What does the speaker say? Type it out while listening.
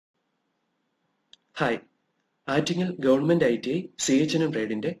Hi, Attingal government ITI CHNM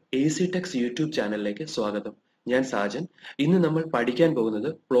ട്രേഡിന്റെ AC Tex YouTube ചാനലിലേക്ക് സ്വാഗതം. ഞാൻ സാജൻ. ഇന്ന് നമ്മൾ പഠിക്കാൻ പോകുന്നത്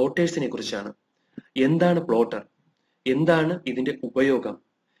പ്ലോട്ടേഴ്സിനെ കുറിച്ചാണ്. എന്താണ് പ്ലോട്ടർ? എന്താണ് ഇതിന്റെ ഉപയോഗം?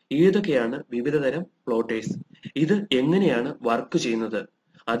 ഏതൊക്കെയാണ് വിവിധതരം പ്ലോട്ടേഴ്സ്? ഇത് എങ്ങനെയാണ് വർക്ക് ചെയ്യുന്നത്?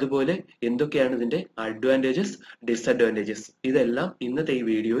 അതുപോലെ എന്തൊക്കെയാണ് ഇതിന്റെ അഡ്വാൻറ്റേജസ്, ഡിസഡ്വാൻറ്റേജസ്? ഇതെല്ലാം ഇന്നത്തെ ഈ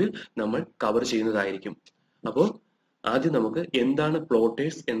വീഡിയോയിൽ നമ്മൾ കവർ ചെയ്യുന്നതായിരിക്കും. അപ്പോൾ ആദ്യം നമുക്ക് എന്താണ്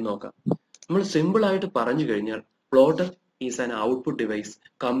പ്ലോട്ടേഴ്സ് എന്ന് നോക്കാം. നമ്മൾ സിമ്പിൾ ആയിട്ട് പറഞ്ഞു കഴിഞ്ഞാൽ plotter is an output device.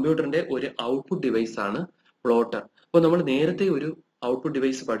 കമ്പ്യൂട്ടറിന്റെ ഒരു ഔട്ട്പുട്ട് ഡിവൈസ് ആണ് പ്ലോട്ടർ. അപ്പോൾ നമ്മൾ നേരത്തെ ഒരു ഔട്ട്പുട്ട്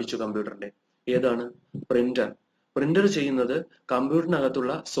ഡിവൈസ് പഠിച്ചു കമ്പ്യൂട്ടറിന്റെ. ഏതാണ്? പ്രിന്റർ. പ്രിന്റർ ചെയ്യുന്നത്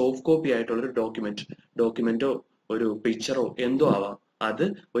കമ്പ്യൂട്ടറിനകത്തുള്ള സോഫ്റ്റ് കോപ്പി ആയിട്ടുള്ള ഒരു ഡോക്യുമെന്റോ ഒരു പിക്ചറോ എന്തോ ആവാം, അത്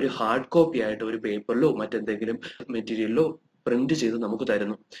ഒരു ഹാർഡ് കോപ്പി ആയിട്ട് ഒരു പേപ്പറിലോ മറ്റെന്തെങ്കിലും മെറ്റീരിയലിലോ പ്രിന്റ് ചെയ്ത് നമുക്ക്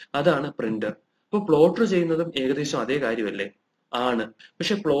തരുന്നു. അതാണ് പ്രിന്റർ. അപ്പോൾ പ്ലോട്ടർ ചെയ്യുന്നതും ഏകദേശം അതേ കാര്യമല്ലേ? ആണ്.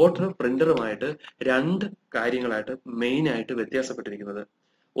 പക്ഷെ പ്ലോട്ടർ പ്രിന്ററുമായിട്ട് രണ്ട് കാര്യങ്ങളായിട്ട് മെയിൻ ആയിട്ട് വ്യത്യാസപ്പെട്ടിരിക്കുന്നത്.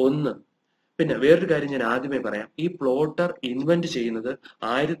 ഒന്ന്, പിന്നെ വേറൊരു കാര്യം ഞാൻ ആദ്യമേ പറയാം. ഈ പ്ലോട്ടർ ഇൻവെന്റ് ചെയ്യുന്നത്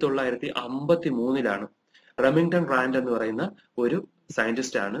 1953 റെമിംഗ്ടൺ റാൻഡ് എന്ന് പറയുന്ന ഒരു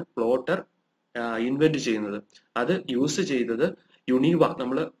സയന്റിസ്റ്റ് ആണ് പ്ലോട്ടർ ഇൻവെന്റ് ചെയ്യുന്നത്. അത് യൂസ് ചെയ്തത് യുണിവാക്,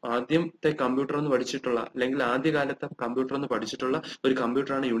 നമ്മൾ ആദ്യത്തെ കമ്പ്യൂട്ടർ എന്ന് പഠിച്ചിട്ടുള്ള അല്ലെങ്കിൽ ആദ്യകാലത്തെ കമ്പ്യൂട്ടർ എന്ന് പഠിച്ചിട്ടുള്ള ഒരു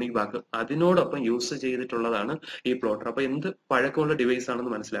കമ്പ്യൂട്ടറാണ് യുണിവാക്. അതിനോടൊപ്പം യൂസ് ചെയ്തിട്ടുള്ളതാണ് ഈ പ്ലോട്ടർ. അപ്പൊ എന്ത് പഴക്കമുള്ള ഡിവൈസ്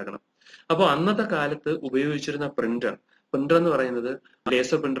ആണെന്ന് മനസ്സിലാക്കണം. അപ്പോൾ അന്നത്തെ കാലത്ത് ഉപയോഗിച്ചിരുന്ന പ്രിന്റർ എന്ന് പറയുന്നത്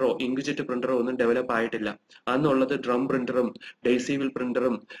ലേസർ പ്രിന്ററോ ഇങ്ക്ജെറ്റ് പ്രിന്ററോ ഒന്നും ഡെവലപ്പ് ആയിട്ടില്ല. അന്നുള്ളത് ഡ്രം പ്രിന്ററും ഡെയ്സിവിൽ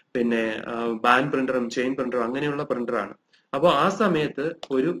പ്രിന്ററും പിന്നെ ബാൻഡ് പ്രിന്ററും ചെയിൻ പ്രിന്ററും അങ്ങനെയുള്ള പ്രിന്ററാണ്. അപ്പോൾ ആ സമയത്ത്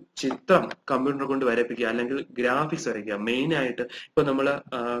ഒരു ചിത്രം കമ്പ്യൂട്ടർ കൊണ്ട് വരപ്പിക്കുക അല്ലെങ്കിൽ ഗ്രാഫിക്സ് വരയ്ക്കുക, മെയിൻ ആയിട്ട് ഇപ്പൊ നമ്മൾ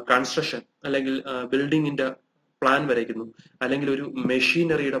കൺസ്ട്രക്ഷൻ അല്ലെങ്കിൽ ബിൽഡിങ്ങിന്റെ പ്ലാൻ വരയ്ക്കുന്നു, അല്ലെങ്കിൽ ഒരു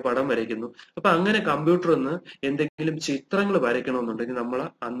മെഷീനറിയുടെ പടം വരയ്ക്കുന്നു. അപ്പൊ അങ്ങനെ കമ്പ്യൂട്ടറിൽ നിന്ന് എന്തെങ്കിലും ചിത്രങ്ങൾ വരയ്ക്കണമെന്നുണ്ടെങ്കിൽ നമ്മൾ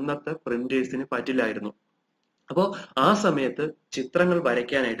അന്നത്തെ പ്രിന്റേഴ്സിന് പറ്റില്ലായിരുന്നു. അപ്പോൾ ആ സമയത്ത് ചിത്രങ്ങൾ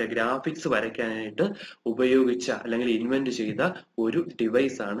വരയ്ക്കാനായിട്ട്, ഗ്രാഫിക്സ് വരയ്ക്കാനായിട്ട് ഉപയോഗിച്ച അല്ലെങ്കിൽ ഇൻവെന്റ് ചെയ്ത ഒരു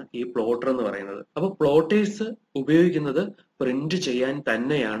ഡിവൈസ് ആണ് ഈ പ്ലോട്ടർ എന്ന് പറയുന്നത്. അപ്പോൾ പ്ലോട്ടേഴ്സ് ഉപയോഗിക്കുന്നത് പ്രിന്റ് ചെയ്യാൻ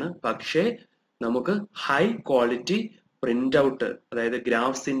തന്നെയാണ്. പക്ഷേ നമുക്ക് ഹൈ ക്വാളിറ്റി പ്രിന്റ് ഔട്ട്, അതായത്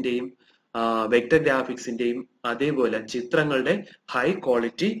ഗ്രാഫ്സിന്റെയും വെക്ടർ ഗ്രാഫിക്സിന്റെയും അതേപോലെ ചിത്രങ്ങളുടെ ഹൈ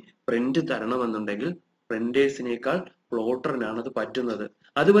ക്വാളിറ്റി പ്രിന്റ് തരണമെന്നുണ്ടെങ്കിൽ പ്രിന്റേഴ്സിനേക്കാൾ പ്ലോട്ടറിനാണ് അത് പറ്റുന്നത്.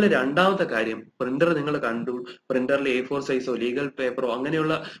 അതുപോലെ രണ്ടാമത്തെ കാര്യം, പ്രിന്റർ നിങ്ങൾ കണ്ടു, പ്രിന്ററിൽ A4 സൈസോ ലീഗൽ പേപ്പറോ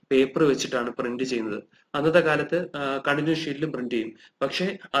അങ്ങനെയുള്ള പേപ്പർ വെച്ചിട്ടാണ് പ്രിന്റ് ചെയ്യുന്നത്. അന്നത്തെ കാലത്ത് കണ്ടിന്യൂസ് ഷീറ്റിലും പ്രിന്റ് ചെയ്യും. പക്ഷെ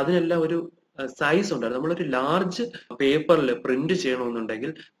അതിനെല്ലാം ഒരു സൈസ് ഉണ്ടായിരുന്നു. നമ്മളൊരു ലാർജ് പേപ്പറിൽ പ്രിന്റ്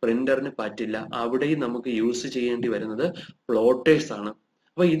ചെയ്യണമെന്നുണ്ടെങ്കിൽ പ്രിന്ററിന് പറ്റില്ല. അവിടെയും നമുക്ക് യൂസ് ചെയ്യേണ്ടി വരുന്നത് പ്ലോട്ടേഴ്സ് ആണ്.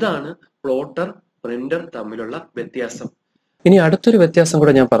 അപ്പൊ ഇതാണ് പ്ലോട്ടർ പ്രിന്റർ തമ്മിലുള്ള വ്യത്യാസം. ഇനി അടുത്തൊരു വ്യത്യാസം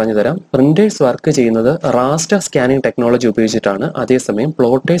കൂടെ ഞാൻ പറഞ്ഞു തരാം. പ്രിന്റേഴ്സ് വർക്ക് ചെയ്യുന്നത് റാസ്റ്റർ സ്കാനിങ് ടെക്നോളജി ഉപയോഗിച്ചിട്ടാണ്. അതേസമയം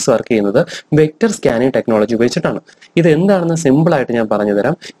പ്ലോട്ടേഴ്സ് വർക്ക് ചെയ്യുന്നത് വെക്ടർ സ്കാനിങ് ടെക്നോളജി ഉപയോഗിച്ചിട്ടാണ്. ഇത് എന്താണെന്ന് സിമ്പിൾ ആയിട്ട് ഞാൻ പറഞ്ഞു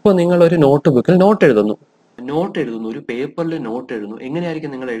തരാം. ഇപ്പോൾ നിങ്ങൾ ഒരു നോട്ട് ബുക്കിൽ നോട്ട് എഴുതുന്നു, ഒരു പേപ്പറിൽ നോട്ട് എഴുതുന്നു.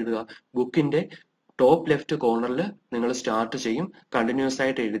 എങ്ങനെയായിരിക്കും നിങ്ങൾ എഴുതുക? ബുക്കിന്റെ ടോപ്പ് ലെഫ്റ്റ് കോർണറിൽ നിങ്ങൾ സ്റ്റാർട്ട് ചെയ്യും, കണ്ടിന്യൂസ്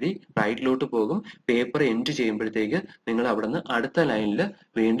ആയിട്ട് എഴുതി റൈറ്റിലോട്ട് പോകും. പേപ്പർ എൻഡ് ചെയ്യുമ്പോഴത്തേക്ക് നിങ്ങൾ അവിടെ നിന്ന് അടുത്ത ലൈനിൽ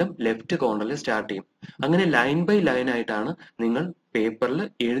വീണ്ടും ലെഫ്റ്റ് കോർണറിൽ സ്റ്റാർട്ട് ചെയ്യും. അങ്ങനെ ലൈൻ ബൈ ലൈൻ ആയിട്ടാണ് നിങ്ങൾ പേപ്പറിൽ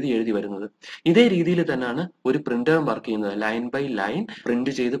എഴുതി വരുന്നത്. ഇതേ രീതിയിൽ തന്നെയാണ് ഒരു പ്രിന്റർ വർക്ക് ചെയ്യുന്നത്. ലൈൻ ബൈ ലൈൻ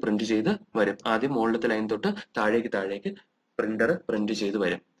പ്രിന്റ് ചെയ്ത് വരും. ആദ്യം മുകളിലത്തെ ലൈൻ തൊട്ട് താഴേക്ക് പ്രിന്റർ പ്രിന്റ് ചെയ്ത്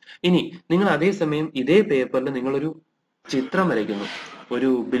വരും. ഇനി നിങ്ങൾ അതേസമയം ഇതേ പേപ്പറിൽ നിങ്ങളൊരു ചിത്രം വരയ്ക്കുന്നു,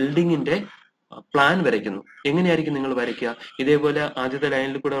 ഒരു ബിൽഡിങ്ങിന്റെ പ്ലാൻ വരയ്ക്കുന്നു. എങ്ങനെയായിരിക്കും നിങ്ങൾ വരയ്ക്കുക? ഇതേപോലെ ആദ്യത്തെ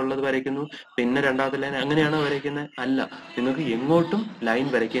ലൈനിൽ കൂടെ ഉള്ളത് വരയ്ക്കുന്നു, പിന്നെ രണ്ടാമത്തെ ലൈൻ, അങ്ങനെയാണോ വരയ്ക്കുന്നത്? അല്ല. നിങ്ങൾക്ക് എങ്ങോട്ടും ലൈൻ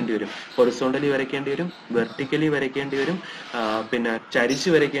വരയ്ക്കേണ്ടി വരും. ഹൊറിസോണ്ടലി വരയ്ക്കേണ്ടി വരും, വെർട്ടിക്കലി വരയ്ക്കേണ്ടി വരും, പിന്നെ ചരിച്ച്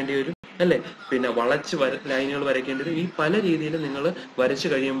വരയ്ക്കേണ്ടി വരും, അല്ലെ? പിന്നെ വളച്ച് ലൈനുകൾ വരയ്ക്കേണ്ടി വരും. ഈ പല രീതിയിൽ നിങ്ങൾ വരച്ചു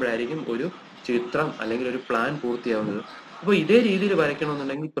കഴിയുമ്പോഴായിരിക്കും ഒരു ചിത്രം അല്ലെങ്കിൽ ഒരു പ്ലാൻ പൂർത്തിയാവുന്നത്. അപ്പോൾ ഇതേ രീതിയിൽ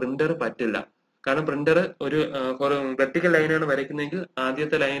വരയ്ക്കണമെന്നുണ്ടെങ്കിൽ പ്രിന്റർ പറ്റില്ല. കാരണം പ്രിന്റർ ഒരു വെർട്ടിക്കൽ ലൈനാണ് വരയ്ക്കുന്നതെങ്കിൽ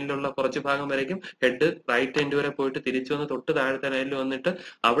ആദ്യത്തെ ലൈനിലുള്ള കുറച്ച് ഭാഗം വരയ്ക്കും, ഹെഡ് റൈറ്റ് എൻഡ് വരെ പോയിട്ട് തിരിച്ചു വന്ന് തൊട്ട് താഴത്തെ ലൈനിൽ വന്നിട്ട്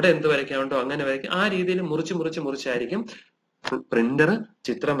അവിടെ എന്ത് വരയ്ക്കാനുണ്ടോ അങ്ങനെ വരയ്ക്കും. ആ രീതിയിൽ മുറിച്ചായിരിക്കും പ്രിന്റർ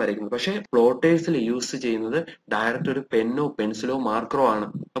ചിത്രം വരയ്ക്കുന്നത്. പക്ഷെ പ്ലോട്ടേഴ്സിൽ യൂസ് ചെയ്യുന്നത് ഡയറക്റ്റ് ഒരു പെന്നോ പെൻസിലോ മാർക്കറോ ആണ്.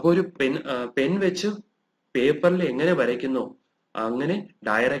 അപ്പൊ ഒരു പെൻ വെച്ച് പേപ്പറിൽ എങ്ങനെ വരയ്ക്കുന്നോ അങ്ങനെ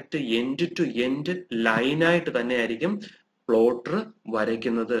ഡയറക്റ്റ് എൻഡ് ടു എൻഡ് ലൈനായിട്ട് തന്നെ ആയിരിക്കും പ്ലോട്ടർ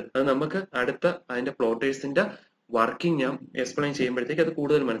വരയ്ക്കുന്നത്. അത് നമുക്ക് അതിന്റെ പ്ലോട്ടേഴ്സിന്റെ വർക്കിംഗ് ഞാൻ എക്സ്പ്ലെയിൻ ചെയ്യുമ്പോഴത്തേക്ക് അത്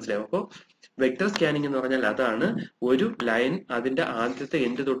കൂടുതൽ മനസ്സിലാവും. അപ്പോൾ വെക്ടർ സ്കാനിങ് എന്ന് പറഞ്ഞാൽ അതാണ്, ഒരു ലൈൻ അതിന്റെ ആദ്യത്തെ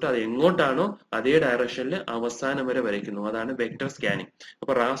എൻഡ് തൊട്ട് അത് എങ്ങോട്ടാണോ അതേ ഡയറക്ഷനിൽ അവസാനം വരെ വരയ്ക്കുന്നു. അതാണ് വെക്ടർ സ്കാനിങ്.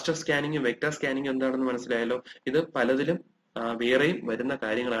 അപ്പൊ റാസ്റ്റർ സ്കാനിങ്, വെക്ടർ സ്കാനിങ് എന്താണെന്ന് മനസ്സിലായല്ലോ. ഇത് പലതിലും വേറെയും വരുന്ന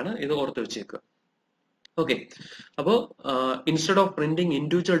കാര്യങ്ങളാണ്. ഇത് ഓർത്ത് വെച്ചേക്കുക. ഓക്കെ. അപ്പോൾ instead of printing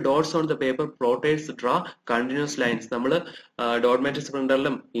individual dots on the paper, plotters ഡ്രാ continuous lines. നമ്മൾ ഡോട്ട് മാട്രിക്സ്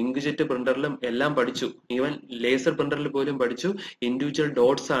പ്രിന്ററിലും ഇങ്ക്ജെറ്റ് പ്രിന്ററിലും എല്ലാം പഠിച്ചു. ഈവൻ ലേസർ പ്രിന്ററിൽ പോലും പഠിച്ചു. ഇൻഡിവിജ്വൽ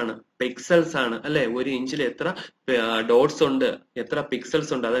ഡോട്ട്സ് ആണ്, പിക്സൽസ് ആണ്, അല്ലെ? ഒരു ഇഞ്ചിൽ എത്ര ഡോട്ട്സ് ഉണ്ട്, എത്ര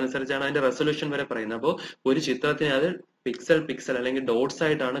പിക്സൽസ് ഉണ്ട്, അതനുസരിച്ചാണ് അതിന്റെ റെസൊല്യൂഷൻ വരെ പറയുന്നത്. അപ്പോൾ ഒരു ചിത്രത്തിന് അത് പിക്സൽ അല്ലെങ്കിൽ ഡോട്ട്സ്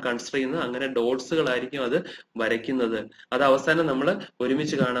ആയിട്ടാണ് കൺസിഡർ ചെയ്യുന്നത്. അങ്ങനെ ഡോട്ട്സുകളായിരിക്കും അത് വരയ്ക്കുന്നത്. അത് അവസാനം നമ്മൾ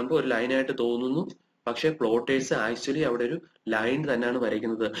ഒരുമിച്ച് കാണുമ്പോൾ ഒരു ലൈനായിട്ട് തോന്നുന്നു. പക്ഷെ പ്ലോട്ടേഴ്സ് ആക്ച്വലി അവിടെ ഒരു ലൈൻ തന്നെയാണ്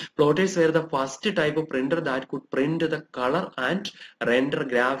വരയ്ക്കുന്നത്. Plotters where the first type of printer that could print the colour and render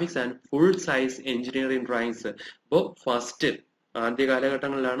graphics and full size engineering drawings. അപ്പോൾ ഫസ്റ്റ് ആദ്യ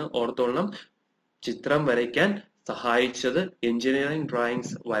കാലഘട്ടങ്ങളിലാണ്, ഓർത്തോളണം, ചിത്രം വരയ്ക്കാൻ സഹായിച്ചത്, എഞ്ചിനീയറിംഗ്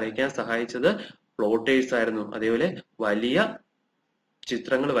ഡ്രോയിങ്സ് വരയ്ക്കാൻ സഹായിച്ചത് പ്ലോട്ടേഴ്സ് ആയിരുന്നു. അതേപോലെ വലിയ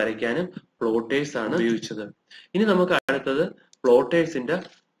ചിത്രങ്ങൾ വരയ്ക്കാനും പ്ലോട്ടേഴ്സ് ആണ് ഉപയോഗിച്ചത്. ഇനി നമുക്ക് അടുത്തത് പ്ലോട്ടേഴ്സിന്റെ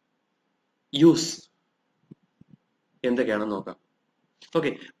യൂസ് എന്തൊക്കെയാണെന്ന് നോക്കാം.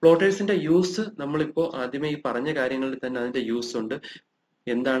 ഓക്കെ, പ്ലോട്ടേഴ്സിന്റെ യൂസ് നമ്മളിപ്പോ ആദ്യമേ ഈ പറഞ്ഞ കാര്യങ്ങളിൽ തന്നെ അതിന്റെ യൂസ് ഉണ്ട്.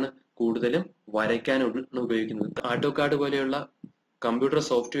 എന്താണ്? കൂടുതലും വരയ്ക്കാൻ ഉപയോഗിക്കുന്നത്. ആട്ടോകാഡ് പോലെയുള്ള കമ്പ്യൂട്ടർ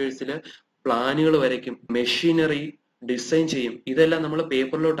സോഫ്റ്റ്വെയർസിൽ പ്ലാനുകൾ വരയ്ക്കും, മെഷീനറി ഡിസൈൻ ചെയ്യും. ഇതെല്ലാം നമ്മൾ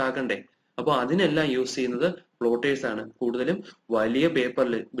പേപ്പറിലോട്ട് ആക്കണ്ടേ? അപ്പോൾ അതിനെല്ലാം യൂസ് ചെയ്യുന്നത് പ്ലോട്ടേഴ്സ് ആണ്. കൂടുതലും വലിയ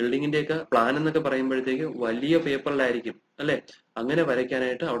പേപ്പറിൽ, ബിൽഡിങ്ങിന്റെ ഒക്കെ പ്ലാൻ എന്നൊക്കെ പറയുമ്പോഴത്തേക്ക് വലിയ പേപ്പറിലായിരിക്കും, അല്ലെ? അങ്ങനെ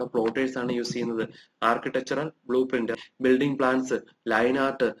വരയ്ക്കാനായിട്ട് അവിടെ പ്ലോട്ടേഴ്സ് ആണ് യൂസ് ചെയ്യുന്നത്. Architectural blue print, building plans, line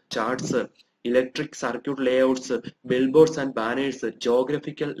art, charts, electric circuit layouts, billboards and banners,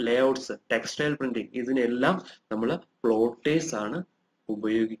 geographical layouts, textile printing, ഇതിനെല്ലാം നമ്മൾ പ്ലോട്ടേഴ്സ് ആണ്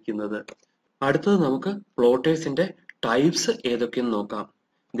ഉപയോഗിക്കുന്നത്. അടുത്തത് നമുക്ക് പ്ലോട്ടേഴ്സിന്റെ ടൈപ്സ് ഏതൊക്കെയെന്ന് നോക്കാം.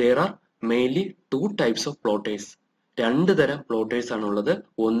 There are mainly two types of plotters. രണ്ട് തരം പ്ലോട്ടേഴ്സ് ആണ് ഉള്ളത്.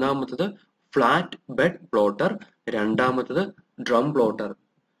 ഒന്നാമത്തത് ഫ്ലാറ്റ് ബെഡ് പ്ലോട്ടർ, രണ്ടാമത്തത് ഡ്രം പ്ലോട്ടർ.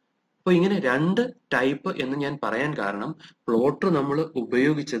 അപ്പൊ ഇങ്ങനെ രണ്ട് ടൈപ്പ് എന്ന് ഞാൻ പറയാൻ കാരണം, പ്ലോട്ടർ നമ്മൾ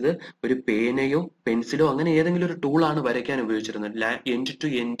ഉപയോഗിച്ചത് ഒരു പേനയോ പെൻസിലോ അങ്ങനെ ഏതെങ്കിലും ഒരു ടൂൾ ആണ് വരയ്ക്കാൻ ഉപയോഗിച്ചിരുന്നത്. എൻഡ് ടു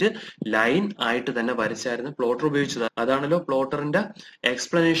എൻഡ് ലൈൻ ആയിട്ട് തന്നെ വരച്ചായിരുന്നു പ്ലോട്ടർ ഉപയോഗിച്ചത്. അതാണല്ലോ പ്ലോട്ടറിന്റെ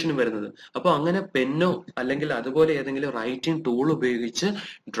എക്സ്പ്ലനേഷൻ വരുന്നത്. അപ്പൊ അങ്ങനെ പെന്നോ അല്ലെങ്കിൽ അതുപോലെ ഏതെങ്കിലും റൈറ്റിംഗ് ടൂൾ ഉപയോഗിച്ച്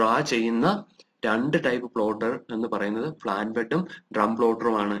ഡ്രാ ചെയ്യുന്ന രണ്ട് ടൈപ്പ് പ്ലോട്ടർ എന്ന് പറയുന്നത് ഫ്ലാറ്റ് ബെഡും ഡ്രം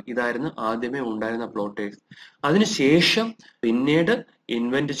പ്ലോട്ടറുമാണ്. ഇതായിരുന്നു ആദ്യമേ ഉണ്ടായിരുന്ന പ്ലോട്ടേഴ്സ്. അതിനുശേഷം പിന്നീട്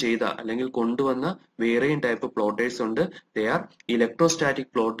ഇൻവെന്റ് ചെയ്ത അല്ലെങ്കിൽ കൊണ്ടുവന്ന വേറെയും ടൈപ്പ് പ്ലോട്ടേഴ്സ് ഉണ്ട്. They are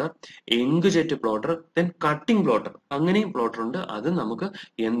electrostatic plotter, inkjet plotter, then cutting plotter. അങ്ങനെയും പ്ലോട്ടർ ഉണ്ട്. അത് നമുക്ക്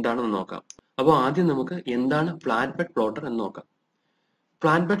എന്താണെന്ന് നോക്കാം. അപ്പോൾ ആദ്യം നമുക്ക് എന്താണ് ഫ്ലാറ്റ് ബെഡ് പ്ലോട്ടർ എന്ന് നോക്കാം.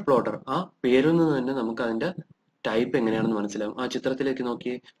 ഫ്ലാറ്റ് ബെഡ് പ്ലോട്ടർ, ആ പേരിൽ നിന്ന് തന്നെ നമുക്ക് അതിന്റെ ടൈപ്പ് എങ്ങനെയാണെന്ന് മനസ്സിലാവും. ആ ചിത്രത്തിലേക്ക്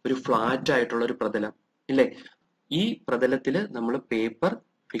നോക്കിയേ, ഒരു ഫ്ലാറ്റ് ആയിട്ടുള്ള ഒരു പ്രതലം ഇല്ലേ? ഈ പ്രതലത്തിൽ നമ്മൾ പേപ്പർ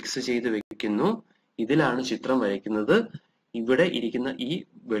ഫിക്സ് ചെയ്ത് വെക്കുന്നു. ഇതിലാണ് ചിത്രം വരയ്ക്കുന്നത്. ഇവിടെ ഇരിക്കുന്ന ഈ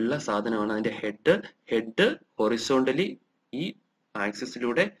വെള്ള സാധനമാണ് അതിന്റെ ഹെഡ്. ഹെഡ് ഹൊറിസോണ്ടലി ഈ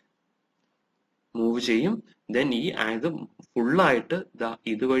ആക്സിസിലൂടെ മൂവ് ചെയ്യും. ദെൻ ഈ ഇത് ഫുള്ളായിട്ട്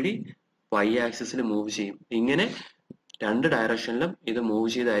ഇതുവഴി വൈ ആക്സിസിൽ മൂവ് ചെയ്യും. ഇങ്ങനെ രണ്ട് ഡയറക്ഷനിലും ഇത് മൂവ്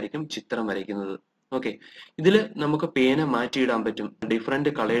ചെയ്തായിരിക്കും ചിത്രം വരയ്ക്കുന്നത്. ഓക്കെ, ഇതിൽ നമുക്ക് പേന മാറ്റിയിടാൻ പറ്റും.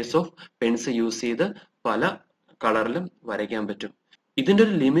 Different colours of Pence use ചെയ്ത് പല കളറിലും വരയ്ക്കാൻ പറ്റും. ഇതിന്റെ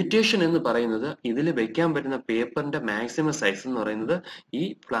ഒരു ലിമിറ്റേഷൻ എന്ന് പറയുന്നത്, ഇതിൽ വെക്കാൻ പറ്റുന്ന പേപ്പറിന്റെ മാക്സിമം സൈസ് എന്ന് പറയുന്നത് ഈ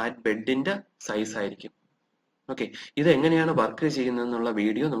ഫ്ലാറ്റ് ബെഡിന്റെ സൈസ് ആയിരിക്കും. ഓക്കെ, ഇത് എങ്ങനെയാണ് വർക്ക് ചെയ്യുന്നതെന്നുള്ള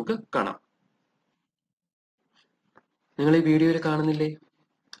വീഡിയോ നമുക്ക് കാണാം. നിങ്ങൾ ഈ വീഡിയോയിൽ കാണുന്നില്ലേ?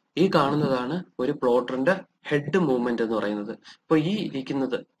 ഈ കാണുന്നതാണ് ഒരു പ്ലോട്ടറിന്റെ ഹെഡ് മൂവ്മെന്റ് എന്ന് പറയുന്നത്. ഇപ്പൊ ഈ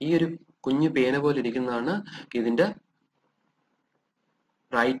ഇരിക്കുന്നത്, ഈ ഒരു കുഞ്ഞു പേന പോലെ ഇരിക്കുന്നതാണ് ഇതിന്റെ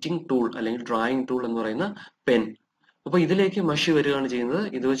റൈറ്റിംഗ് ടൂൾ അല്ലെങ്കിൽ ഡ്രോയിങ് ടൂൾ എന്ന് പറയുന്ന പെൻ. അപ്പൊ ഇതിലേക്ക് മഷി വരികയാണ് ചെയ്യുന്നത്,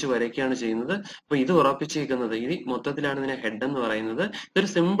 ഇത് വെച്ച് വരയ്ക്കുകയാണ് ചെയ്യുന്നത്. അപ്പൊ ഇത് ഉറപ്പിച്ചിരിക്കുന്നത്, ഇത് മൊത്തത്തിലാണ് ഇതിനെ ഹെഡ് എന്ന് പറയുന്നത്. ഇതൊരു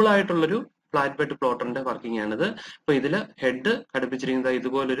സിമ്പിൾ ആയിട്ടുള്ളൊരു ഫ്ലാറ്റ് ബെഡ് പ്ലോട്ടറിന്റെ വർക്കിംഗ് ആണിത്. അപ്പൊ ഇതില് ഹെഡ് ഘടിപ്പിച്ചിരിക്കുന്നത്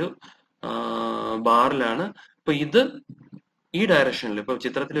ഇതുപോലൊരു ബാറിലാണ്. അപ്പൊ ഇത് ഈ ഡയറക്ഷനിൽ ഇപ്പൊ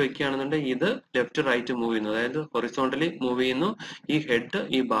ചിത്രത്തിൽ വെക്കുകയാണെന്നുണ്ടെങ്കിൽ ഇത് ലെഫ്റ്റ് റൈറ്റ് മൂവ് ചെയ്യുന്നു, അതായത് ഹൊറിസോണ്ടലി മൂവ് ചെയ്യുന്നു. ഈ ഹെഡ്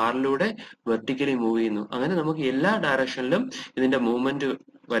ഈ ബാറിലൂടെ വെർട്ടിക്കലി മൂവ് ചെയ്യുന്നു. അങ്ങനെ നമുക്ക് എല്ലാ ഡയറക്ഷനിലും ഇതിന്റെ മൂവ്മെന്റ്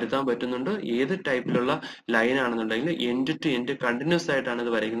വരുത്താൻ പറ്റുന്നുണ്ട്. ഏത് ടൈപ്പിലുള്ള ലൈൻ ആണെന്നുണ്ടെങ്കിൽ എൻഡ് ടു എൻഡ് കണ്ടിന്യൂസ് ആയിട്ടാണ്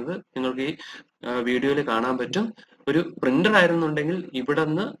ഇത് വരയ്ക്കുന്നത്. നിങ്ങൾക്ക് ഈ വീഡിയോയിൽ കാണാൻ പറ്റും. ഒരു പ്രിന്റർ ആയിരുന്നുണ്ടെങ്കിൽ ഇവിടെ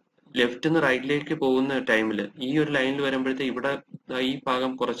നിന്ന് ലെഫ്റ്റ് നിന്ന് റൈറ്റിലേക്ക് പോകുന്ന ടൈമിൽ ഈ ഒരു ലൈനിൽ വരുമ്പോഴത്തേ ഇവിടെ ഈ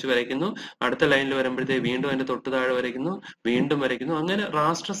ഭാഗം കുറച്ച് വരയ്ക്കുന്നു, അടുത്ത ലൈനിൽ വരുമ്പോഴത്തേ വീണ്ടും അതിന്റെ തൊട്ട് താഴെ വരയ്ക്കുന്നു, വീണ്ടും വരയ്ക്കുന്നു. അങ്ങനെ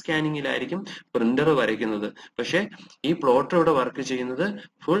റാസ്റ്റർ സ്കാനിങ്ങിലായിരിക്കും പ്രിന്റർ വരയ്ക്കുന്നത്. പക്ഷെ ഈ പ്ലോട്ടർ ഇവിടെ വർക്ക് ചെയ്യുന്നത്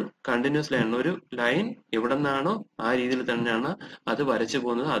ഫുൾ കണ്ടിന്യൂസ് ലൈൻ. ഒരു ലൈൻ എവിടെ നിന്നാണോ ആ രീതിയിൽ തന്നെയാണ് അത് വരച്ചു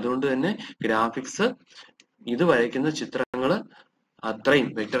പോകുന്നത്. അതുകൊണ്ട് തന്നെ ഗ്രാഫിക്സ്, ഇത് വരയ്ക്കുന്ന ചിത്രങ്ങൾ അത്രയും,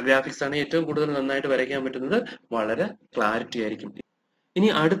 വെക്ടർ ഗ്രാഫിക്സ് ആണ് ഏറ്റവും കൂടുതൽ നന്നായിട്ട് വരയ്ക്കാൻ പറ്റുന്നത്. വളരെ ക്ലാരിറ്റി ആയിരിക്കും. ഇനി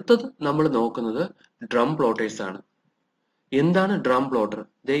അടുത്തത് നമ്മൾ നോക്കുന്നത് ഡ്രം പ്ലോട്ടേഴ്സ് ആണ്. എന്താണ് ഡ്രം പ്ലോട്ടർ?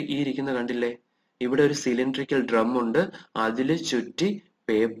 ദേ ഈ ഇരിക്കുന്ന കണ്ടില്ലേ, ഇവിടെ ഒരു സിലിണ്ട്രിക്കൽ ഡ്രം ഉണ്ട്, അതിൽ ചുറ്റി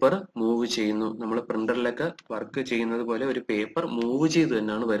പേപ്പർ മൂവ് ചെയ്യുന്നു. നമ്മൾ പ്രിന്ററിലൊക്കെ വർക്ക് ചെയ്യുന്നത് പോലെ ഒരു പേപ്പർ മൂവ് ചെയ്ത്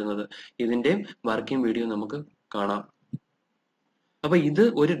തന്നെയാണ് വരുന്നത്. ഇതിന്റെ വർക്കിംഗ് വീഡിയോ നമുക്ക് കാണാം. അപ്പൊ ഇത്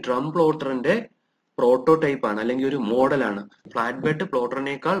ഒരു ഡ്രം പ്ലോട്ടറിന്റെ പ്രോട്ടോടൈപ്പ് ആണ്, അല്ലെങ്കിൽ ഒരു മോഡലാണ്. ഫ്ലാറ്റ് ബെഡ്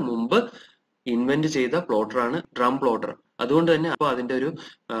പ്ലോട്ടറിനേക്കാൾ മുമ്പ് ഇൻവെന്റ് ചെയ്ത പ്ലോട്ടറാണ് ഡ്രം പ്ലോട്ടർ. അതുകൊണ്ട് തന്നെ അപ്പൊ അതിന്റെ ഒരു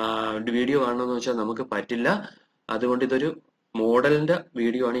വീഡിയോ കാണണമെന്ന് വെച്ചാൽ നമുക്ക് പറ്റില്ല. അതുകൊണ്ട് ഇതൊരു മോഡലിന്റെ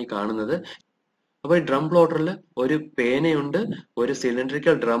വീഡിയോ ആണ് ഈ കാണുന്നത്. അപ്പൊ ഈ ഡ്രം പ്ലോട്ടറിൽ ഒരു പേനയുണ്ട്, ഒരു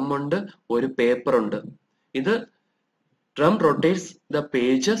സിലിണ്ട്രിക്കൽ ഡ്രം ഉണ്ട്, ഒരു പേപ്പർ ഉണ്ട്. ഇത് drum rotates the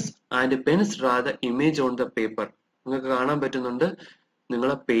pages and Pence ഡ്രാ the image on the paper. നിങ്ങൾക്ക് കാണാൻ പറ്റുന്നുണ്ട്,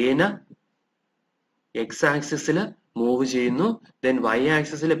 നിങ്ങളെ പേന എക്സ് ആക്സിസിൽ മൂവ് ചെയ്യുന്നു, ദെൻ വൈ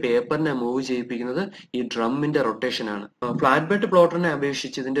ആക്സിസിൽ പേപ്പറിനെ മൂവ് ചെയ്യിപ്പിക്കുന്നത് ഈ ഡ്രമ്മിന്റെ റൊട്ടേഷൻ ആണ്. ഫ്ലാറ്റ് ബെഡ് പ്ലോട്ടറിനെ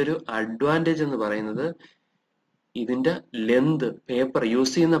അപേക്ഷിച്ച് ഇതിന്റെ ഒരു അഡ്വാൻറ്റേജ് എന്ന് പറയുന്നത് ഇതിന്റെ ലെന്ത്, പേപ്പർ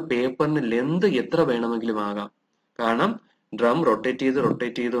യൂസ് ചെയ്യുന്ന പേപ്പറിന് ലെന്ത് എത്ര വേണമെങ്കിലും ആകാം. കാരണം ഡ്രം റൊട്ടേറ്റ്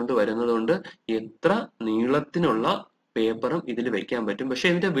ചെയ്തുകൊണ്ട് വരുന്നത് കൊണ്ട് എത്ര നീളത്തിനുള്ള പേപ്പറും ഇതിൽ വെക്കാൻ പറ്റും. പക്ഷെ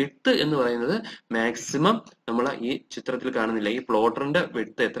ഇതിന്റെ വിഡ്ത്ത് എന്ന് പറയുന്നത് മാക്സിമം നമ്മൾ ഈ ചിത്രത്തിൽ കാണുന്നില്ല, ഈ പ്ലോട്ടറിന്റെ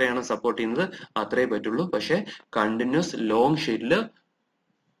വിഡ്ത്ത് എത്രയാണോ സപ്പോർട്ട് ചെയ്യുന്നത് അത്രേ പറ്റുള്ളൂ. പക്ഷെ കണ്ടിന്യൂസ് ലോങ് ഷീറ്റിൽ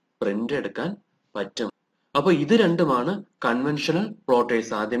പ്രിന്റ് എടുക്കാൻ പറ്റും. അപ്പൊ ഇത് രണ്ടുമാണ് കൺവെൻഷണൽ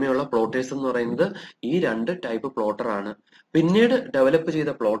പ്ലോട്ടേഴ്സ്. ആദ്യമേ ഉള്ള പ്ലോട്ടേഴ്സ് എന്ന് പറയുന്നത് ഈ രണ്ട് ടൈപ്പ് പ്ലോട്ടർ ആണ്. പിന്നീട് ഡെവലപ്പ്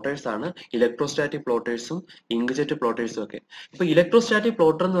ചെയ്ത പ്ലോട്ടേഴ്സ് ആണ് ഇലക്ട്രോസ്റ്റാറ്റിക് പ്ലോട്ടേഴ്സും ഇങ്ക്ജെറ്റ് പ്ലോട്ടേഴ്സും ഒക്കെ. ഇപ്പൊ ഇലക്ട്രോസ്റ്റാറ്റിക്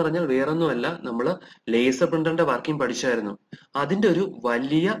പ്ലോട്ടർ എന്ന് പറഞ്ഞാൽ വേറൊന്നുമല്ല, നമ്മൾ ലേസർ പ്രിന്ററിന്റെ വർക്കിംഗ് പഠിച്ചായിരുന്നു, അതിന്റെ ഒരു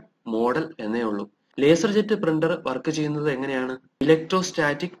വലിയ മോഡൽ എന്നേ ഉള്ളൂ. ലേസർ ജെറ്റ് പ്രിന്റർ വർക്ക് ചെയ്യുന്നത് എങ്ങനെയാണ്?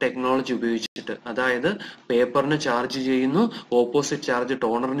 ഇലക്ട്രോസ്റ്റാറ്റിക് ടെക്നോളജി ഉപയോഗിച്ചിട്ട്. അതായത് പേപ്പറിന് ചാർജ് ചെയ്യുന്നു, ഓപ്പോസിറ്റ് ചാർജ്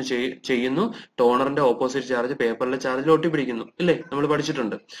ടോണറിന് ചെയ്യുന്നു, ടോണറിന്റെ ഓപ്പോസിറ്റ് ചാർജ് പേപ്പറിലെ ചാർജിൽ ഒട്ടിപ്പിടിക്കുന്നു, ഇല്ലേ? നമ്മൾ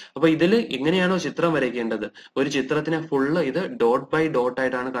പഠിച്ചിട്ടുണ്ട്. അപ്പൊ ഇതിൽ എങ്ങനെയാണോ ചിത്രം വരയ്ക്കേണ്ടത്, ഒരു ചിത്രത്തിനെ ഫുള്ള് ഇത് ഡോട്ട് ബൈ ഡോട്ട്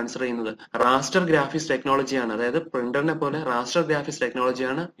ആയിട്ടാണ് കൺസിഡർ ചെയ്യുന്നത്. റാസ്റ്റർ ഗ്രാഫിക്സ് ടെക്നോളജിയാണ്, അതായത് പ്രിന്ററിനെ പോലെ റാസ്റ്റർ ഗ്രാഫിക്സ്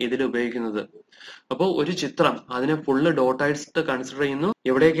ടെക്നോളജിയാണ് ഇതിൽ ഉപയോഗിക്കുന്നത്. അപ്പോൾ ഒരു ചിത്രം അതിനെ ഫുള്ള് ഡോട്ട് ആയിട്ട് കൺസിഡർ ചെയ്യുന്നു.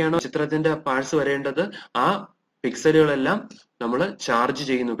 എവിടെയൊക്കെയാണോ ചിത്രത്തിന്റെ പാർട്സ് വരേണ്ടത് ആ പിക്സലുകളെല്ലാം നമ്മൾ ചാർജ്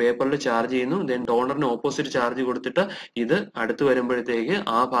ചെയ്യുന്നു, പേപ്പറിൽ ചാർജ് ചെയ്യുന്നു. ദെൻ ടോണറിന് ഓപ്പോസിറ്റ് ചാർജ് കൊടുത്തിട്ട് ഇത് അടുത്ത് വരുമ്പോഴത്തേക്ക്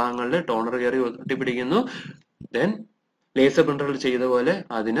ആ ഭാഗങ്ങളിൽ ടോണർ കയറി ഒട്ടിപ്പിടിക്കുന്നു. ദെൻ ലേസർ പ്രിന്ററിൽ ചെയ്ത പോലെ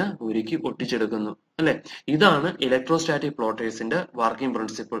അതിനെ ഉരുക്കി ഒട്ടിച്ചെടുക്കുന്നു, അല്ലെ? ഇതാണ് ഇലക്ട്രോസ്റ്റാറ്റിക് പ്ലോട്ടേഴ്സിന്റെ വർക്കിംഗ്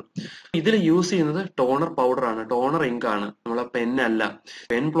പ്രിൻസിപ്പിൾ. ഇതിൽ യൂസ് ചെയ്യുന്നത് ടോണർ പൗഡർ ആണ്, ടോണർ ഇങ്ക് ആണ്, നമ്മളെ പെൻ അല്ല.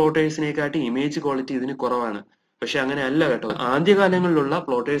 പെൻ പ്ലോട്ടേഴ്സിനെക്കാട്ടി ഇമേജ് ക്വാളിറ്റി ഇതിന് കുറവാണ്. പക്ഷെ അങ്ങനെ അല്ല കേട്ടോ. ആദ്യകാലങ്ങളിലുള്ള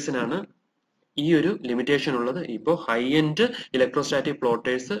പ്ലോട്ടേഴ്സിനാണ് ഈ ഒരു ലിമിറ്റേഷൻ ഉള്ളത്. ഇപ്പോൾ high end electrostatic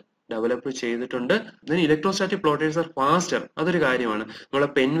plotters develop ചെയ്തിട്ടുണ്ട്. ഇലക്ട്രോസ്റ്റാറ്റിക് പ്ലോട്ടേഴ്സ് ആർ ഫാസ്റ്റർ, അതൊരു കാര്യമാണ്. നമ്മളെ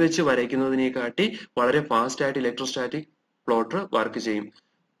പെൻ വെച്ച് വരയ്ക്കുന്നതിനെക്കാട്ടി വളരെ ഫാസ്റ്റ് ആയിട്ട് ഇലക്ട്രോസ്റ്റാറ്റിക് പ്ലോട്ടർ വർക്ക് ചെയ്യും.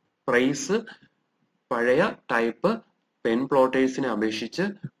 പ്രൈസ് പഴയ ടൈപ്പ് പെൻ പ്ലോട്ടേഴ്സിനെ അപേക്ഷിച്ച്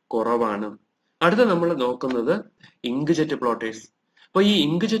കുറവാണ്. അടുത്ത നമ്മൾ നോക്കുന്നത് ഇങ്ക്ജെറ്റ് പ്ലോട്ടേഴ്സ്. അപ്പൊ ഈ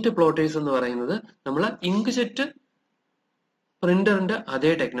ഇങ്ക്ജെറ്റ് പ്ലോട്ടേഴ്സ് എന്ന് പറയുന്നത് നമ്മളെ ഇങ്ക്ജെറ്റ് പ്രിന്ററിന്റെ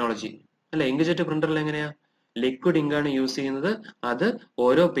അതേ ടെക്നോളജി അല്ലെ. ഇങ്ക്ജെറ്റ് പ്രിന്ററിൽ എങ്ങനെയാ? ലിക്വിഡ് ഇങ്ക് ആണ് യൂസ് ചെയ്യുന്നത്. അത്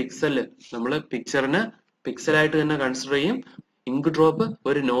ഓരോ പിക്സല് നമ്മൾ പിക്ചറിന് പിക്സലായിട്ട് തന്നെ കൺസിഡർ ചെയ്യും. ഇങ്ക് ഡ്രോപ്പ്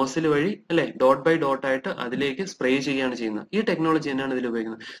ഒരു നോസിൽ വഴി അല്ലെ ഡോട്ട് ബൈ ഡോട്ട് ആയിട്ട് അതിലേക്ക് സ്പ്രേ ചെയ്യുകയാണ് ചെയ്യുന്നത്. ഈ ടെക്നോളജി തന്നെയാണ് ഇതിൽ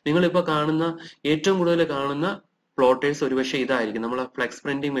ഉപയോഗിക്കുന്നത്. നിങ്ങളിപ്പോ കാണുന്ന ഏറ്റവും കൂടുതൽ കാണുന്ന പ്ലോട്ടേഴ്സ് ഒരുപക്ഷെ ഇതായിരിക്കും. നമ്മളെ ഫ്ലെക്സ്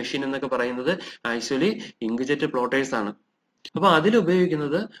പ്രിന്റിംഗ് മെഷീൻ എന്നൊക്കെ പറയുന്നത് ആക്ച്വലി ഇങ്ക്ജെറ്റ് പ്ലോട്ടേഴ്സ് ആണ്. അപ്പൊ അതിൽ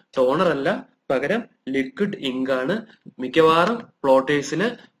ഉപയോഗിക്കുന്നത് ടോണർ അല്ല, പകരം ലിക്വിഡ് ഇങ്ക് ആണ്. മിക്കവാറും പ്ലോട്ടേഴ്സിൽ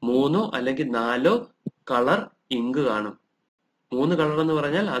 3 അല്ലെങ്കിൽ 4 കളർ ഇങ്ക് കാണും. 3 കളർ എന്ന്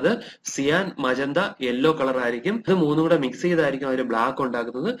പറഞ്ഞാൽ അത് സിയാൻ, മജന്ത, യെല്ലോ കളർ ആയിരിക്കും. ഇത് 3 കൂടെ മിക്സ് ചെയ്തായിരിക്കും അവർ ബ്ലാക്ക്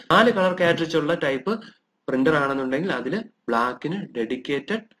ഉണ്ടാക്കുന്നത്. 4 കളർ കാട്രിഡ്ജ് ഉള്ള ടൈപ്പ് പ്രിന്റർ ആണെന്നുണ്ടെങ്കിൽ അതിൽ ബ്ലാക്കിന്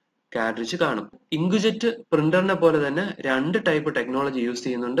ഡെഡിക്കേറ്റഡ് കാട്രിഡ്ജ് കാണും. ഇങ്ക്ജെറ്റ് പ്രിന്ററിനെ പോലെ തന്നെ 2 ടൈപ്പ് ടെക്നോളജി യൂസ്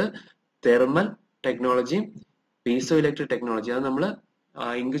ചെയ്യുന്നുണ്ട്. തെർമൽ ടെക്നോളജിയും പീസോ ഇലക്ട്രിക് ടെക്നോളജി. അത് നമ്മൾ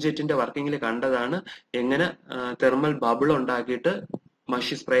ഇങ്ക്ജെറ്റിന്റെ വർക്കിംഗിൽ കണ്ടതാണ്. എങ്ങനെ തെർമൽ ബബിൾ ഉണ്ടാക്കിയിട്ട്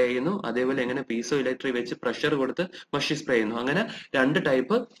മഷി സ്പ്രേ ചെയ്യുന്നു, അതേപോലെ എങ്ങനെ പീസോ ഇലക്ട്രിക് വെച്ച് പ്രഷർ കൊടുത്ത് മഷി സ്പ്രേ ചെയ്യുന്നു. അങ്ങനെ 2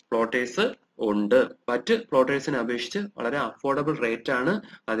 ടൈപ്പ് പ്ലോട്ടേഴ്സ് ഉണ്ട്. മറ്റ് പ്ലോട്ടേഴ്സിനെ അപേക്ഷിച്ച് വളരെ അഫോർഡബിൾ റേറ്റ് ആണ്,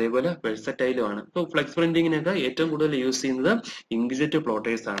 അതേപോലെ വെഴ്സറ്റൈലും ആണ്. ഇപ്പോൾ ഫ്ലെക്സ് പ്രിന്റിങ്ങിനൊക്കെ ഏറ്റവും കൂടുതൽ യൂസ് ചെയ്യുന്നത് ഇങ്ക്ജെറ്റ്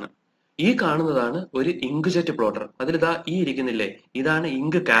പ്ലോട്ടേഴ്സ് ആണ്. ഈ കാണുന്നതാണ് ഒരു ഇങ്ക്ജെറ്റ് പ്ലോട്ടർ. അതിലിതാ ഈ ഇരിക്കുന്നില്ലേ, ഇതാണ്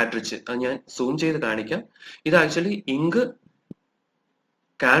ഇങ്ക് കാട്രിഡ്ജ്. അത് ഞാൻ സൂം ചെയ്ത് കാണിക്കാം. ഇത് ആക്ച്വലി ഇങ്ക്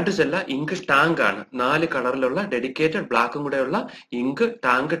കാട്രിഡ്ജ് അല്ല, ഇങ്ക് ടാങ്ക് ആണ്. 4 കളറിലുള്ള ഡെഡിക്കേറ്റഡ് ബ്ലാക്കും കൂടെയുള്ള ഇങ്ക്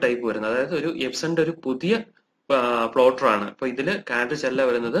ടാങ്ക് ടൈപ്പ് വരുന്നത്. അതായത് ഒരു എപ്സന്റെ ഒരു പുതിയ പ്ലോട്ടർ ആണ്. അപ്പൊ ഇതില് കാട്രിഡ്ജ് അല്ല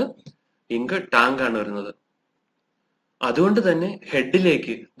വരുന്നത്, ഇങ്ക് ടാങ്ക് ആണ് വരുന്നത്. അതുകൊണ്ട് തന്നെ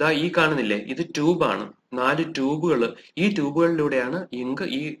ഹെഡിലേക്ക് ഈ കാണുന്നില്ലേ, ഇത് ട്യൂബ് ആണ്. 4 ട്യൂബുകൾ. ഈ ട്യൂബുകളിലൂടെയാണ് ഇങ്ക്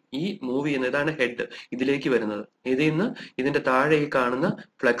ഈ മൂവ് ചെയ്യുന്നത്. ഇതാണ് ഹെഡ്, ഇതിലേക്ക് വരുന്നത്. ഇതിൽ നിന്ന് ഇതിന്റെ താഴെ ഈ കാണുന്ന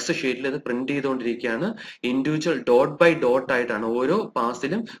ഫ്ലെക്സ് ഷീറ്റിൽ ഇത് പ്രിന്റ് ചെയ്തുകൊണ്ടിരിക്കുകയാണ്. ഇൻഡിവിജ്വൽ ഡോട്ട് ബൈ ഡോട്ട് ആയിട്ടാണ് ഓരോ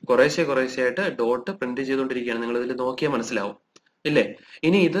പാസിലും കുറേശ്ശെ ആയിട്ട് ഡോട്ട് പ്രിന്റ് ചെയ്തുകൊണ്ടിരിക്കുകയാണ്. നിങ്ങൾ ഇതിൽ നോക്കിയാൽ മനസ്സിലാവും ഇല്ലേ?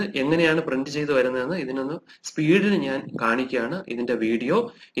 ഇനി ഇത് എങ്ങനെയാണ് പ്രിന്റ് ചെയ്ത് വരുന്നതെന്ന് ഇതിനൊന്ന് സ്പീഡിൽ ഞാൻ കാണിക്കുകയാണ്. ഇതിന്റെ വീഡിയോ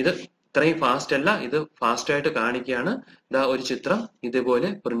ഇത് ഇത്രയും ഫാസ്റ്റ് അല്ല, ഇത് ഫാസ്റ്റ് ആയിട്ട് കാണിക്കുകയാണ്. ഇതാ ഒരു ചിത്രം ഇതുപോലെ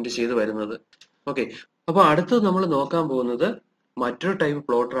പ്രിന്റ് ചെയ്ത് വരുന്നത്. ഓക്കെ, അപ്പൊ അടുത്തത് നമ്മൾ നോക്കാൻ പോകുന്നത് മറ്റൊരു ടൈപ്പ്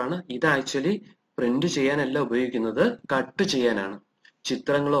പ്ലോട്ടർ ആണ്. ഇത് ആക്ച്വലി പ്രിന്റ് ചെയ്യാനല്ല ഉപയോഗിക്കുന്നത്, കട്ട് ചെയ്യാനാണ്.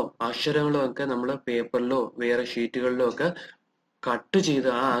 ചിത്രങ്ങളോ അക്ഷരങ്ങളോ ഒക്കെ നമ്മൾ പേപ്പറിലോ വേറെ ഷീറ്റുകളിലോ ഒക്കെ കട്ട് ചെയ്ത്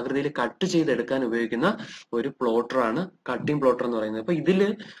ആ ആകൃതിയിൽ കട്ട് ചെയ്തെടുക്കാൻ ഉപയോഗിക്കുന്ന ഒരു പ്ലോട്ടർ ആണ് കട്ടിംഗ് പ്ലോട്ടർ എന്ന് പറയുന്നത്. അപ്പൊ ഇതില്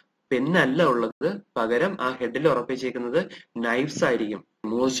പെന്നല്ല ഉള്ളത്, പകരം ആ ഹെഡിൽ ഉറപ്പിച്ചേക്കുന്നത് നൈഫ്സ് ആയിരിക്കും,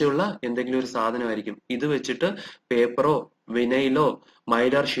 മൂർച്ചയുള്ള എന്തെങ്കിലും ഒരു സാധനമായിരിക്കും. ഇത് വെച്ചിട്ട് പേപ്പറോ വിനൈലോ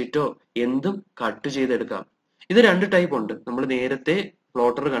മൈലാർ ഷീറ്റോ എന്തും കട്ട് ചെയ്തെടുക്കാം. ഇത് 2 ടൈപ്പ് ഉണ്ട്. നമ്മൾ നേരത്തെ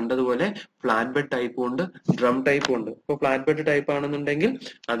പ്ലോട്ടർ കണ്ടതുപോലെ ഫ്ലാറ്റ് ബെഡ് ടൈപ്പും ഉണ്ട്, ഡ്രം ടൈപ്പും ഉണ്ട്. ഇപ്പൊ ഫ്ലാറ്റ് ബെഡ് ടൈപ്പ് ആണെന്നുണ്ടെങ്കിൽ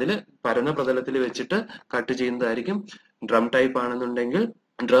അതിൽ പരന്ന പ്രതലത്തിൽ വെച്ചിട്ട് കട്ട് ചെയ്യുന്നതായിരിക്കും. ഡ്രം ടൈപ്പ് ആണെന്നുണ്ടെങ്കിൽ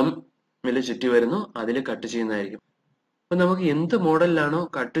ഡ്രമ്മിൽ ചുറ്റി വരുന്നു, അതിൽ കട്ട് ചെയ്യുന്നതായിരിക്കും. അപ്പൊ നമുക്ക് എന്ത് മോഡലിലാണോ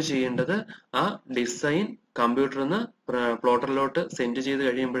കട്ട് ചെയ്യേണ്ടത് ആ ഡിസൈൻ കമ്പ്യൂട്ടറിൽ നിന്ന് പ്ലോട്ടറിലോട്ട് സെൻഡ് ചെയ്ത്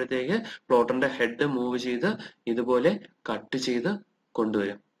കഴിയുമ്പോഴത്തേക്ക് പ്ലോട്ടറിന്റെ ഹെഡ് മൂവ് ചെയ്ത് ഇതുപോലെ കട്ട് ചെയ്ത്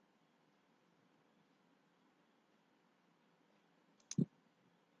കൊണ്ടുവരും.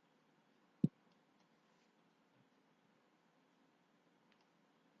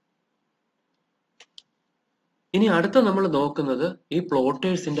 ഇനി അടുത്ത നമ്മൾ നോക്കുന്നത് ഈ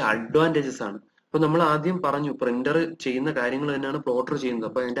പ്ലോട്ടേഴ്സിന്റെ അഡ്വാൻറ്റേജസ് ആണ്. അപ്പൊ നമ്മൾ ആദ്യം പറഞ്ഞു പ്രിന്റർ ചെയ്യുന്ന കാര്യങ്ങൾ തന്നെയാണ് പ്ലോട്ടർ ചെയ്യുന്നത്.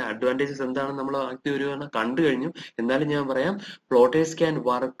 അപ്പൊ അതിന്റെ അഡ്വാൻറ്റേജസ് എന്താണെന്ന് നമ്മൾ ആദ്യം ഒരു കണ്ടു കഴിഞ്ഞു. എന്നാലും ഞാൻ പറയാം, plotters can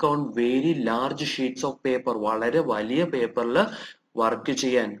work on very large sheets of paper. വളരെ വലിയ പേപ്പറിൽ വർക്ക്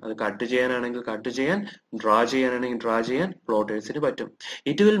ചെയ്യാൻ, അത് കട്ട് ചെയ്യാനാണെങ്കിൽ കട്ട് ചെയ്യാൻ, ഡ്രാ ചെയ്യാനാണെങ്കിൽ ഡ്രാ ചെയ്യാൻ പ്ലോട്ടേഴ്സിന് പറ്റും.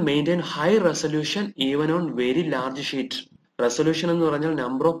 It will maintain high resolution even on very large sheet. Resolution എന്ന് പറഞ്ഞാൽ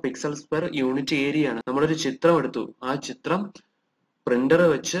number of pixels per unit area ആണ്. നമ്മളൊരു ചിത്രം എടുത്തു, ആ ചിത്രം പ്രിന്റർ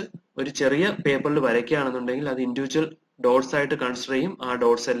വെച്ച് ഒരു ചെറിയ പേപ്പറിൽ വരയ്ക്കുകയാണെന്നുണ്ടെങ്കിൽ അത് ഇൻഡിവിജ്വൽ ഡോട്ട്സ് ആയിട്ട് കൺസിഡർ ചെയ്യും. ആ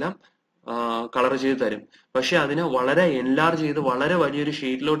ഡോട്ട്സ് എല്ലാം കളർ ചെയ്ത് തരും. പക്ഷെ അതിനെ വളരെ എൻലാർജ് ചെയ്ത് വളരെ വലിയൊരു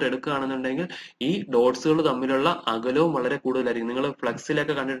ഷീറ്റിലോട്ട് എടുക്കുകയാണെന്നുണ്ടെങ്കിൽ ഈ ഡോട്ട്സുകൾ തമ്മിലുള്ള അകലവും വളരെ കൂടുതലായിരിക്കും. നിങ്ങൾ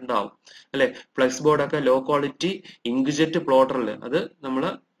ഫ്ലെക്സിലൊക്കെ കണ്ടിട്ടുണ്ടാവും അല്ലെ? ഫ്ലെക്സ് ബോർഡൊക്കെ ലോ ക്വാളിറ്റി ഇങ്ക്ജെറ്റ് പ്ലോട്ടറിൽ, അത് നമ്മൾ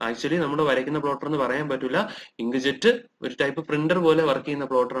ആക്ച്വലി നമ്മൾ വരയ്ക്കുന്ന പ്ലോട്ടർ എന്ന് പറയാൻ പറ്റില്ല, ഇങ്ക്ജെറ്റ് ഒരു ടൈപ്പ് പ്രിന്റർ പോലെ വർക്ക് ചെയ്യുന്ന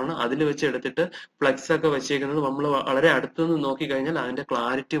പ്ലോട്ടറാണ്. അതിൽ വെച്ച് എടുത്തിട്ട് ഫ്ലെക്സ് ഒക്കെ വെച്ചേക്കുന്നത് നമ്മൾ വളരെ അടുത്തുനിന്ന് നോക്കി കഴിഞ്ഞാൽ അതിന്റെ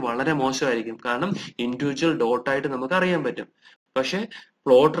ക്ലാരിറ്റി വളരെ മോശമായിരിക്കും. കാരണം ഇൻഡിവിജ്വൽ ഡോട്ടായിട്ട് നമുക്ക് അറിയാൻ പറ്റും. പക്ഷെ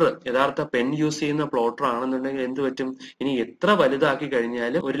പ്ലോട്ടർ, യഥാർത്ഥ പെൻ യൂസ് ചെയ്യുന്ന പ്ലോട്ടർ ആണെന്നുണ്ടെങ്കിൽ എന്ത് പറ്റും, ഇനി എത്ര വലുതാക്കി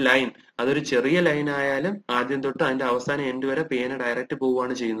കഴിഞ്ഞാലും ഒരു ലൈൻ, അതൊരു ചെറിയ ലൈൻ ആയാലും ആദ്യം തൊട്ട് അതിന്റെ അവസാനം എൻഡ് വരെ പേന ഡയറക്റ്റ്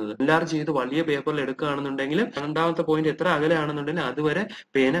പോവുകയാണ് ചെയ്യുന്നത്. എൻലാർജ് ചെയ്ത് വലിയ പേപ്പറിൽ എടുക്കുകയാണെന്നുണ്ടെങ്കിലും രണ്ടാമത്തെ പോയിന്റ് എത്ര അകലെയാണെന്നുണ്ടെങ്കിൽ അതുവരെ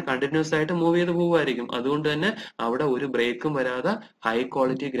പേന കണ്ടിന്യൂസ് ആയിട്ട് മൂവ് ചെയ്ത് പോവുമായിരിക്കും. അതുകൊണ്ട് തന്നെ അവിടെ ഒരു ബ്രേക്കും വരാതെ ഹൈ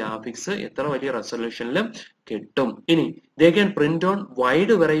ക്വാളിറ്റി ഗ്രാഫിക്സ് എത്ര വലിയ റെസൊല്യൂഷനിലും കിട്ടും. ഇനി they can print on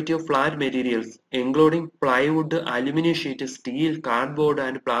wide variety of flat materials including plywood, aluminum sheet, steel, cardboard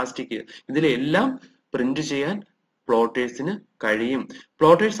and plastic. ഇതിലെല്ലാം പ്രിന്റ് ചെയ്യാൻ പ്ലോട്ടേഴ്സിന് കഴിയും.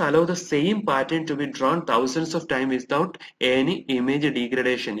 Plotters allow the same pattern to be drawn thousands of times without any image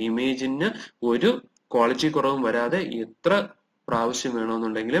degradation. ഇമേജിന് ഒരു quality കുറവും വരാതെ എത്ര പ്രാവശ്യം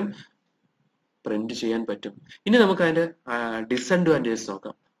വേണമെന്നുണ്ടെങ്കിലും print ചെയ്യാൻ പറ്റും. ഇനി നമുക്ക് അതിന്റെ ഡിസഡ്വാൻറ്റേജസ്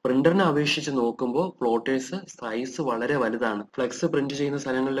നോക്കാം. പ്രിന്ററിനെ അപേക്ഷിച്ച് നോക്കുമ്പോൾ പ്ലോട്ടേഴ്സ് സൈസ് വളരെ വലുതാണ്. ഫ്ലെക്സ് പ്രിന്റ് ചെയ്യുന്ന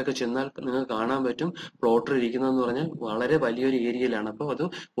സ്ഥലങ്ങളിലൊക്കെ ചെന്നാൽ നിങ്ങൾക്ക് കാണാൻ പറ്റും പ്ലോട്ടർ ഇരിക്കുന്നതെന്ന് പറഞ്ഞാൽ വളരെ വലിയൊരു ഏരിയയിലാണ്. അപ്പോൾ അത്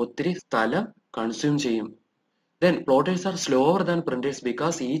ഒത്തിരി സ്ഥലം കൺസ്യൂം ചെയ്യും. Then plotters are slower than printers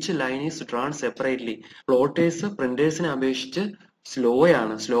because each line is drawn separately. Plotters printersനെ അപേക്ഷിച്ച്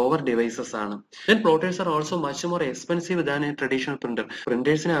slower devices ആണ്. Then plotters are also much more expensive than a traditional printer.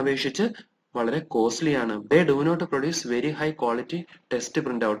 Printersനെ അപേക്ഷിച്ച് വളരെ കോസ്റ്റ്ലി ആണ്. They do not produce very high quality text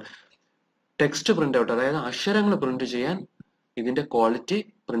printout. Text print out, അതായത് അക്ഷരങ്ങൾ print ചെയ്യാൻ ഇതിന്റെ quality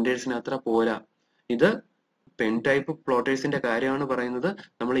പ്രിന്റേഴ്സിന് അത്ര പോരാ. ഇത് പെൻ ടൈപ്പ് പ്ലോട്ടേഴ്സിന്റെ കാര്യമാണ് പറയുന്നത്.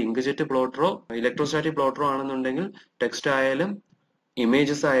 നമ്മൾ ഇങ്ക്ജെറ്റ് പ്ലോട്ടറോ ഇലക്ട്രോസ്റ്റാറ്റിക് പ്ലോട്ടറോ ആണെന്നുണ്ടെങ്കിൽ ടെക്സ്റ്റ് ആയാലും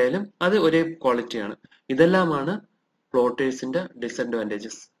ഇമേജസ് ആയാലും അത് ഒരേ ക്വാളിറ്റിയാണ്. ഇതെല്ലാമാണ് പ്ലോട്ടേഴ്സിന്റെ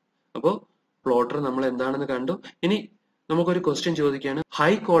ഡിസഡ്വാൻറ്റേജസ്. അപ്പോൾ പ്ലോട്ടർ നമ്മൾ എന്താണെന്ന് കണ്ടു. ഇനി നമുക്കൊരു ക്വസ്റ്റ്യൻ ചോദിക്കുകയാണ്,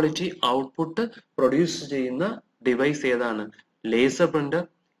 ഹൈ ക്വാളിറ്റി ഔട്ട്പുട്ട് പ്രൊഡ്യൂസ് ചെയ്യുന്ന ഡിവൈസ് ഏതാണ്? Laser printer,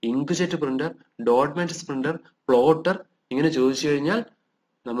 inkjet printer, dot matrix printer, plotter? ഇങ്ങനെ ചോദിച്ചു കഴിഞ്ഞാൽ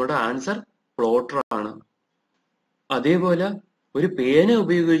നമ്മുടെ ആൻസർ പ്ലോട്ടർ ആണ്. അതേപോലെ ഒരു പേന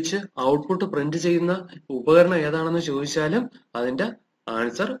ഉപയോഗിച്ച് ഔട്ട്പുട്ട് പ്രിന്റ് ചെയ്യുന്ന ഉപകരണം ഏതാണെന്ന് ചോദിച്ചാലും അതിന്റെ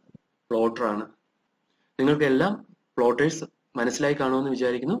ആൻസർ പ്ലോട്ടർ ആണ്. നിങ്ങൾക്കെല്ലാം പ്ലോട്ടേഴ്സ് മനസ്സിലായി കാണുമെന്ന്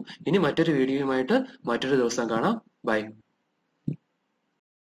വിചാരിക്കുന്നു. ഇനി മറ്റൊരു വീഡിയോയുമായിട്ട് മറ്റൊരു ദിവസം കാണാം. ബൈ.